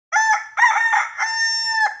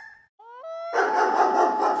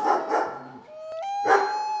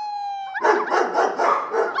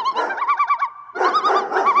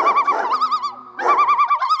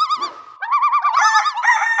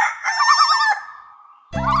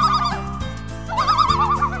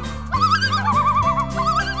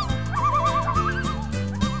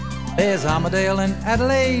There's Armadale and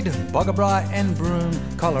Adelaide, Boggabri and Broome,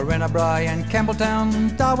 Collarenabri and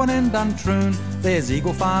Campbelltown, Darwin and Duntroon. There's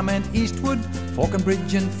Eagle Farm and Eastwood,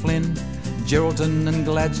 Falconbridge and Flynn, Geraldton and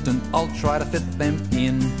Gladstone, I'll try to fit them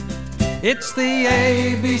in. It's the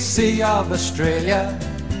ABC of Australia,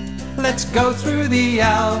 let's go through the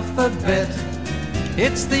alphabet.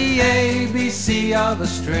 It's the ABC of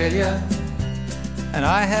Australia, and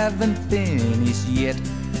I haven't finished yet.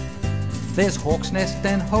 There's Hawk's Nest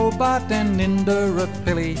and Hobart and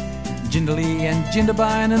Indooroopilly, Jindalee and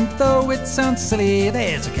Jindabyne, and though it sounds silly,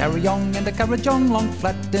 there's a Carryong and a Currajong, Long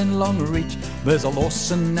Flat and Long Reach. There's a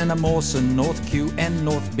Lawson and a Mawson, North Kew and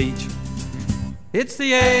North Beach. It's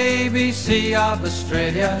the ABC of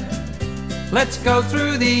Australia, let's go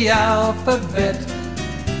through the alphabet.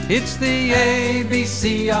 It's the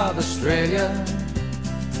ABC of Australia,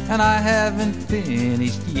 and I haven't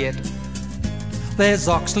finished yet. There's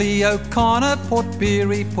Oxley, O'Connor, Port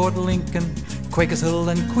Pirie, Port Lincoln, Quakers Hill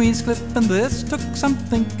and Queenscliff, and this took some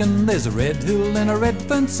thinking. There's a Red Hill and a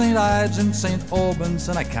Redfern, St Ives and St Albans,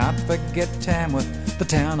 and I can't forget Tamworth, the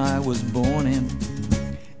town I was born in.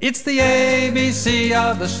 It's the ABC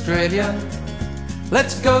of Australia,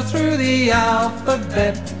 let's go through the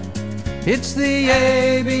alphabet. It's the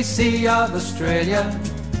ABC of Australia,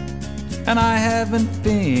 and I haven't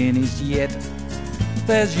finished yet.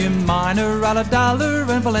 There's Umina, Ulladulla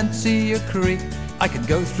and Valencia Creek. I could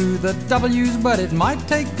go through the W's, but it might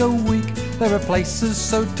take a week. There are places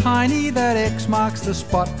so tiny that X marks the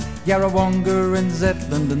spot, Yarrawonga and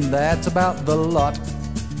Zetland, and that's about the lot.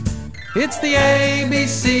 It's the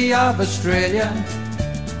ABC of Australia,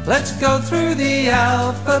 let's go through the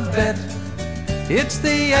alphabet. It's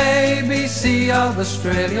the ABC of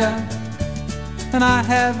Australia, and I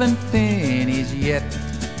haven't finished yet.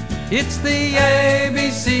 It's the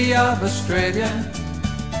ABC of Australia,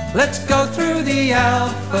 let's go through the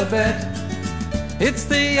alphabet. It's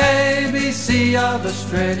the ABC of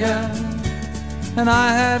Australia, and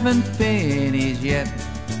I haven't finished yet.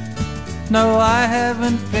 No, I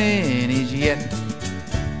haven't finished yet.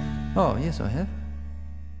 Oh, yes, I have.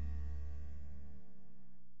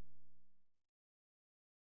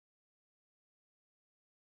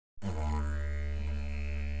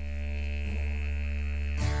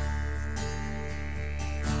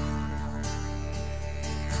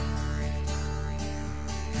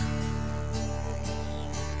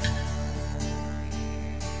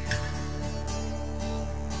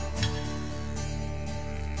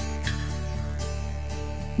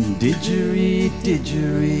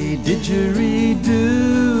 Didgeridoo,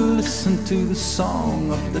 didgeridoo, listen to the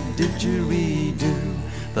song of the didgeridoo.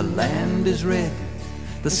 The land is red,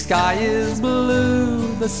 the sky is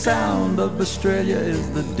blue, the sound of Australia is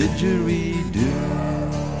the didgeridoo.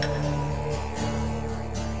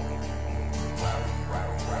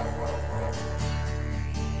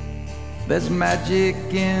 There's magic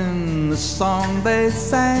in the song they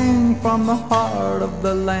sang from the heart of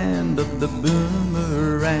the land of the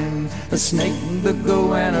boomerang. The snake, the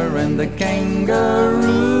goanna and the kangaroo,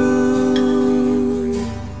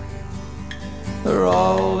 they're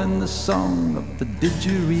all in the song of the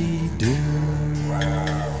didgeridoo.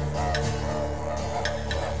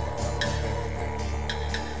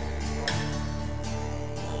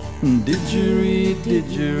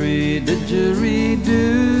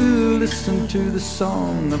 Didgeridoo, listen to the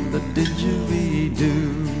song of the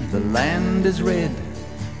didgeridoo. The land is red,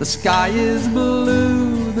 the sky is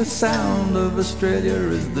blue, the sound of Australia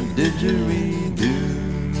is the didgeridoo.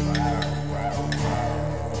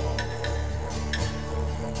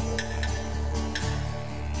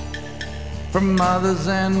 From mothers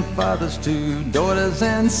and fathers to daughters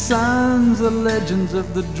and sons, the legends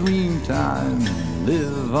of the dreamtime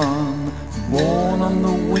live on, born on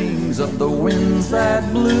the wings of the winds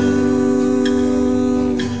that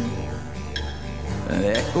blew, and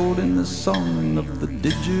echoed in the song of the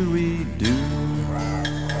didgeridoo.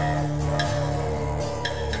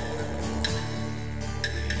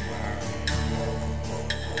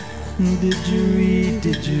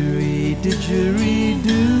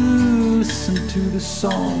 Didgeridoo, listen to the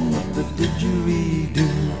song of the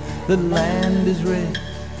didgeridoo. The land is red,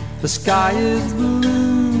 the sky is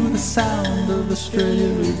blue, the sound of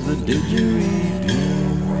Australia is the didgeridoo.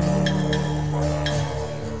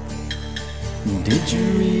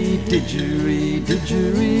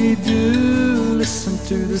 Didgeridoo, listen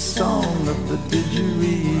to the song of the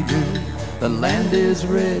didgeridoo. The land is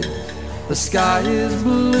red, the sky is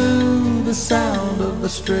blue, the sound of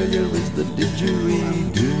Australia is the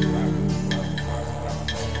didgeridoo.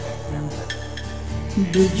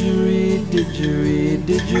 Didgeridoo,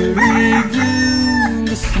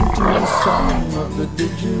 listen to the song of the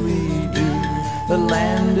didgeridoo. The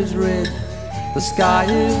land is red, the sky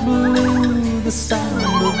is blue, the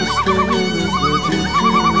sound of the still is the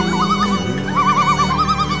didgeridoo.